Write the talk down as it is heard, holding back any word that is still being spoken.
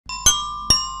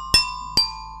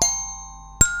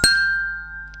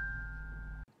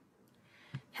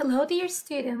Hello dear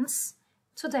students,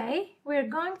 today we are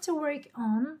going to work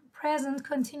on present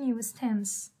continuous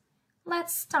tense.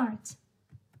 Let's start.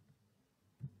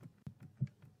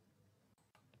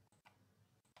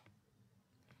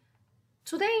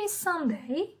 Today is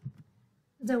Sunday.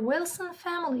 The Wilson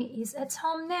family is at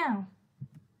home now.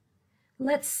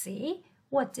 Let's see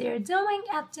what they are doing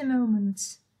at the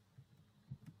moment.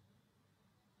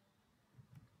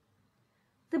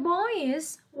 The boy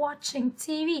is watching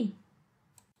TV.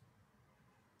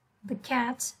 The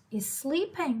cat is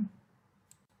sleeping.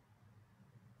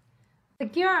 The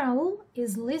girl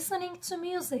is listening to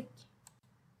music.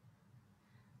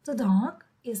 The dog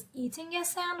is eating a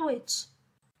sandwich.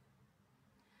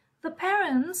 The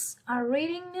parents are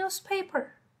reading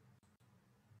newspaper.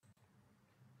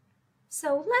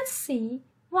 So let's see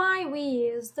why we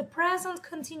use the present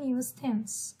continuous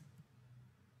tense.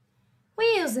 We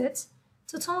use it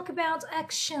to talk about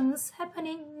actions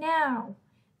happening now,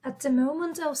 at the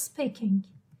moment of speaking.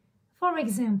 For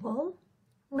example,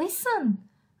 listen,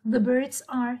 the birds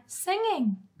are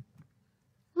singing.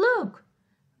 Look,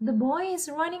 the boy is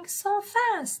running so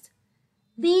fast.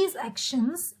 These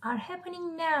actions are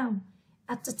happening now,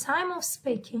 at the time of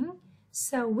speaking,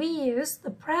 so we use the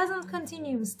present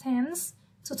continuous tense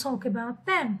to talk about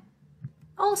them.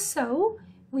 Also,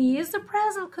 we use the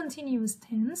present continuous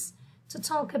tense to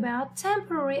talk about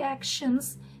temporary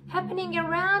actions happening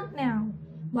around now,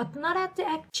 but not at the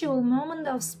actual moment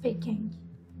of speaking.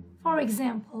 For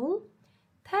example,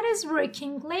 Ted is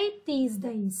working late these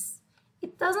days.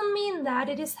 It doesn't mean that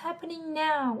it is happening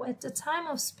now at the time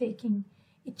of speaking.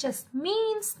 It just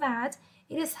means that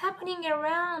it is happening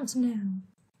around now.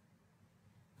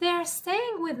 They are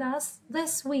staying with us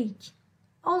this week.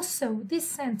 Also, this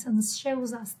sentence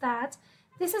shows us that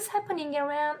this is happening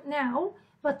around now,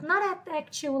 but not at the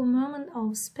actual moment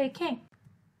of speaking.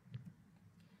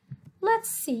 Let's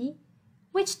see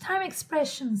which time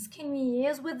expressions can we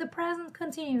use with the present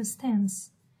continuous tense.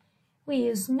 We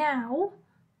use now,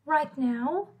 right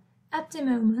now, at the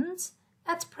moment,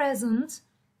 at present,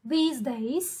 these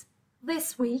days,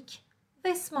 this week,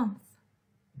 this month.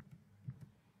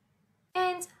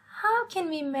 And how can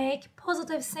we make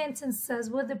positive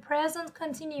sentences with the present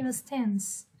continuous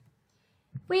tense?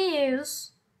 We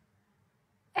use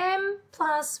am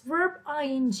plus verb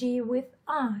ing with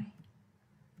I.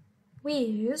 We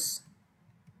use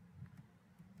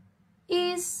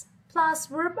is plus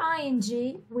verb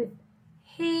ing with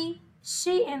he,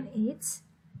 she and it,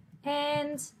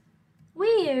 and we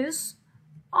use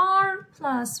are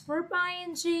plus verb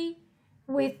ing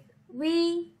with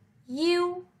we,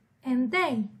 you and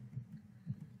they.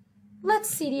 Let's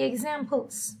see the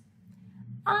examples.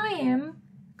 I am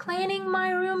cleaning my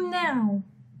room now.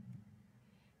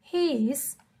 He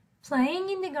is playing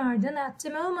in the garden at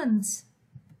the moment.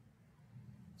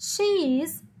 She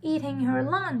is eating her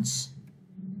lunch.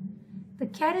 The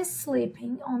cat is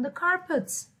sleeping on the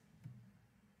carpet.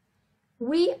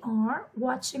 We are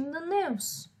watching the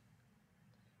news.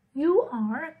 You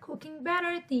are cooking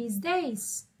better these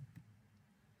days.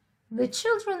 The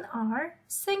children are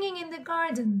singing in the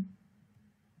garden.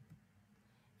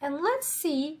 And let's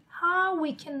see how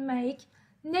we can make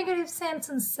negative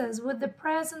sentences with the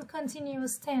present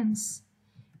continuous tense.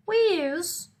 We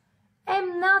use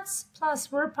am not plus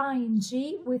verb ing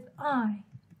with I.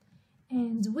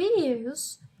 And we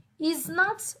use is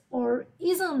not or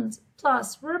isn't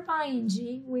plus verb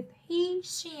ing with he,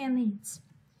 she and it.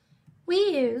 We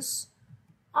use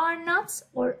are not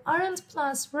or aren't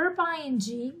plus verb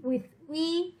ing with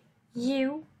we,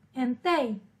 you and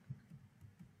they.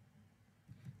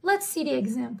 Let's see the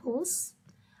examples.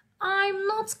 I'm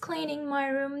not cleaning my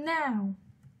room now.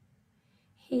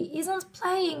 He isn't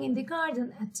playing in the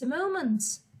garden at the moment.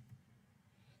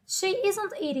 She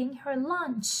isn't eating her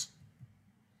lunch.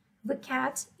 The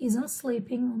cat isn't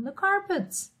sleeping on the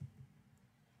carpet.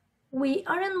 We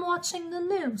aren't watching the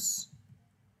news.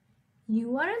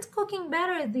 You aren't cooking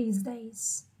better these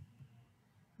days.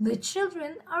 The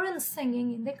children aren't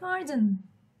singing in the garden.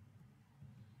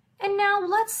 And now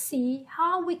let's see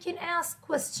how we can ask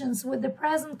questions with the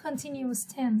present continuous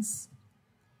tense.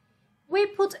 We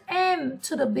put am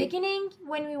to the beginning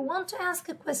when we want to ask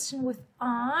a question with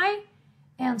I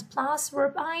and plus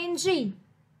verb ing.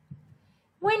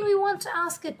 When we want to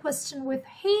ask a question with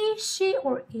he, she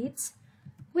or it,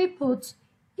 we put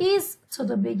is to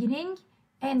the beginning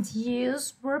and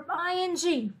use verb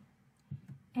ing.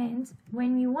 And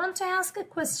when we want to ask a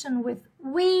question with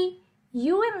we,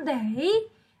 you and they,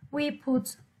 we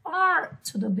put are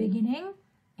to the beginning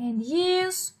and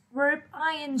use verb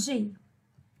ing.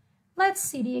 Let's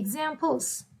see the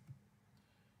examples.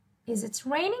 Is it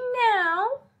raining now?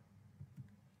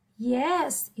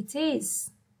 Yes, it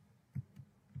is.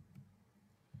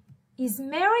 Is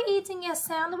Mary eating a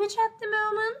sandwich at the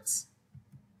moment?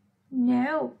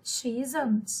 No, she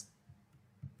isn't.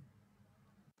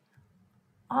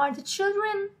 Are the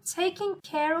children taking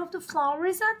care of the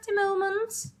flowers at the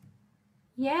moment?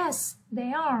 Yes,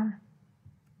 they are.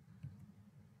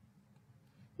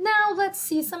 Now let's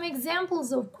see some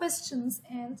examples of questions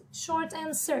and short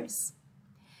answers.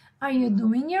 Are you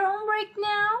doing your homework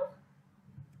now?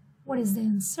 What is the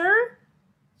answer?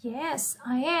 Yes,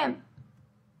 I am.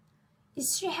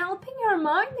 Is she helping her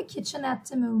mom in the kitchen at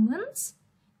the moment?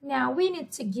 Now we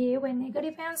need to give a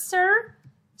negative answer.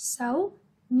 So,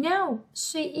 no,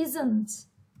 she isn't.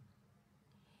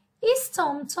 Is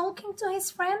Tom talking to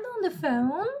his friend on the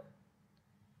phone?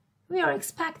 We are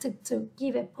expected to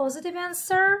give a positive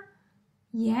answer.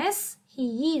 Yes,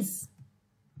 he is.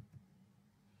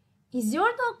 Is your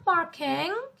dog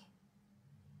barking?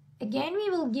 Again, we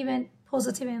will give a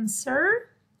positive answer.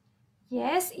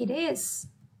 Yes, it is.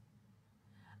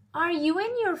 Are you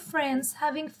and your friends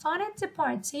having fun at the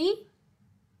party?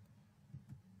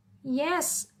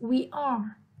 Yes, we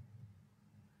are.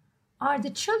 Are the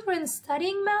children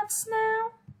studying maths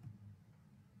now?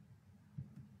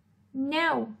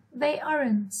 No, they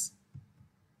aren't.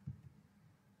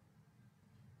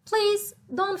 Please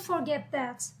don't forget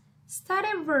that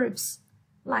study verbs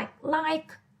like,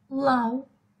 love,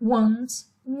 want,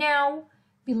 know,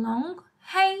 belong,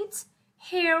 hate,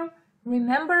 hear,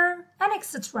 remember, and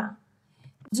etc.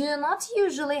 do not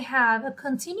usually have a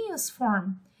continuous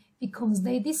form because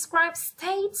they describe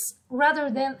states rather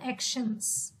than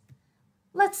actions.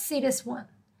 Let's see this one.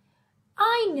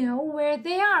 I know where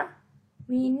they are.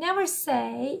 We never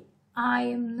say I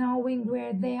am knowing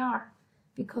where they are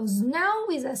because know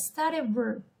is a study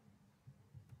verb.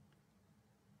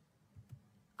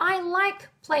 I like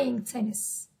playing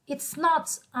tennis. It's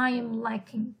not I am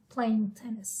liking playing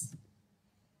tennis.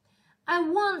 I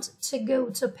want to go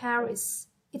to Paris.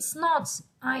 It's not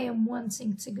I am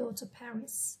wanting to go to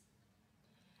Paris.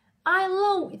 I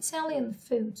love Italian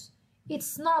food.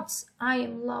 It's not I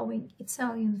am loving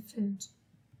Italian food.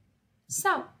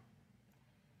 So,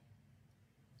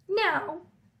 now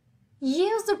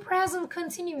use the present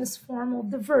continuous form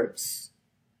of the verbs.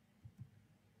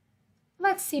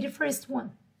 Let's see the first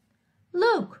one.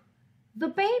 Look, the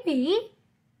baby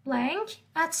blank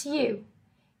at you.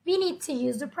 We need to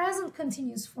use the present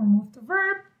continuous form of the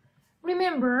verb.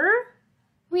 Remember,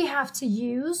 we have to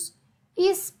use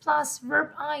is plus verb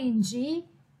ing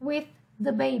with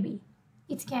the baby.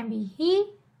 It can be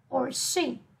he or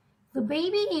she. The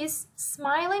baby is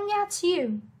smiling at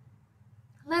you.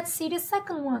 Let's see the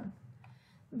second one.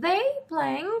 They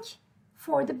blank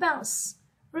for the bus.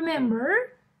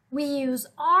 Remember, we use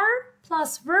are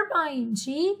plus verb ing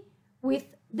with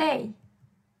they.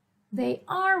 They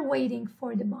are waiting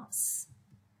for the bus.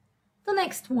 The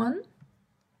next one.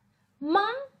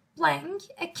 Mom blank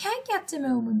a cake at the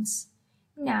moment.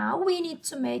 Now we need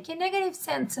to make a negative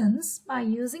sentence by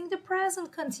using the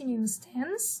present continuous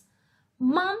tense.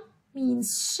 Mom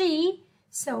means she,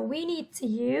 so we need to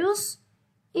use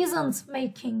isn't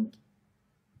making.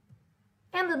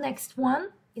 And the next one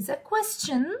is a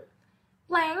question.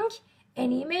 Blank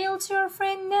an email to your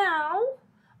friend now.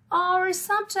 Our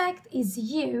subject is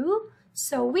you,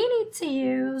 so we need to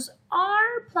use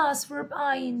are plus verb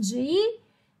ing.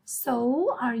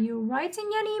 So, are you writing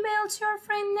an email to your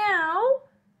friend now?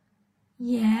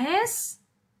 Yes,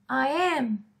 I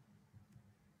am.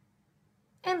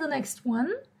 And the next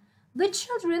one. The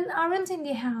children aren't in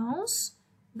the house.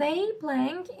 They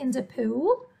blank in the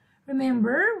pool.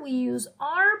 Remember, we use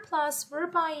are plus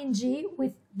verb ing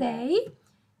with they.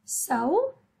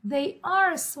 So, they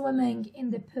are swimming in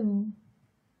the pool.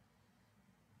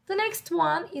 The next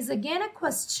one is again a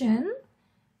question.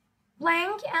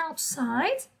 Blank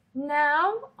outside.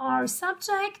 Now our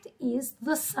subject is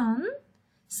the sun.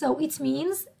 So it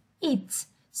means it.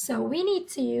 So we need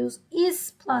to use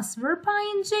is plus verb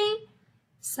ing.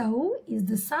 So is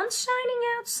the sun shining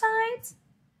outside?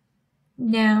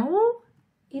 No,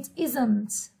 it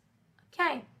isn't.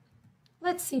 Okay,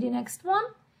 let's see the next one.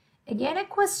 Again a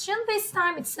question, this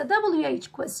time it's a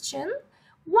WH question.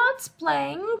 What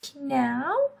blank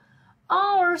now?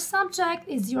 Our subject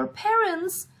is your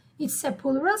parents. It's a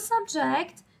plural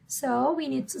subject, so we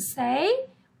need to say,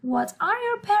 what are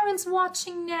your parents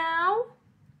watching now?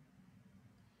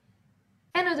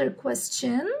 Another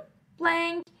question,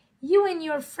 blank, you and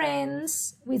your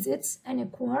friends visit an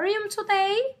aquarium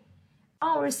today.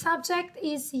 Our subject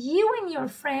is you and your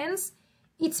friends.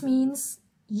 It means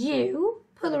you,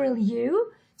 plural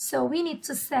you. So we need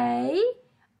to say,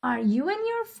 Are you and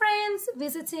your friends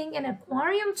visiting an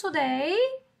aquarium today?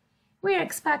 We are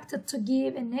expected to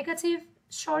give a negative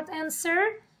short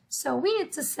answer, so we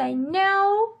need to say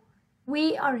no,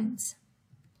 we aren't.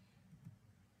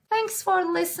 Thanks for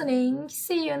listening.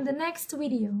 See you in the next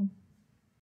video.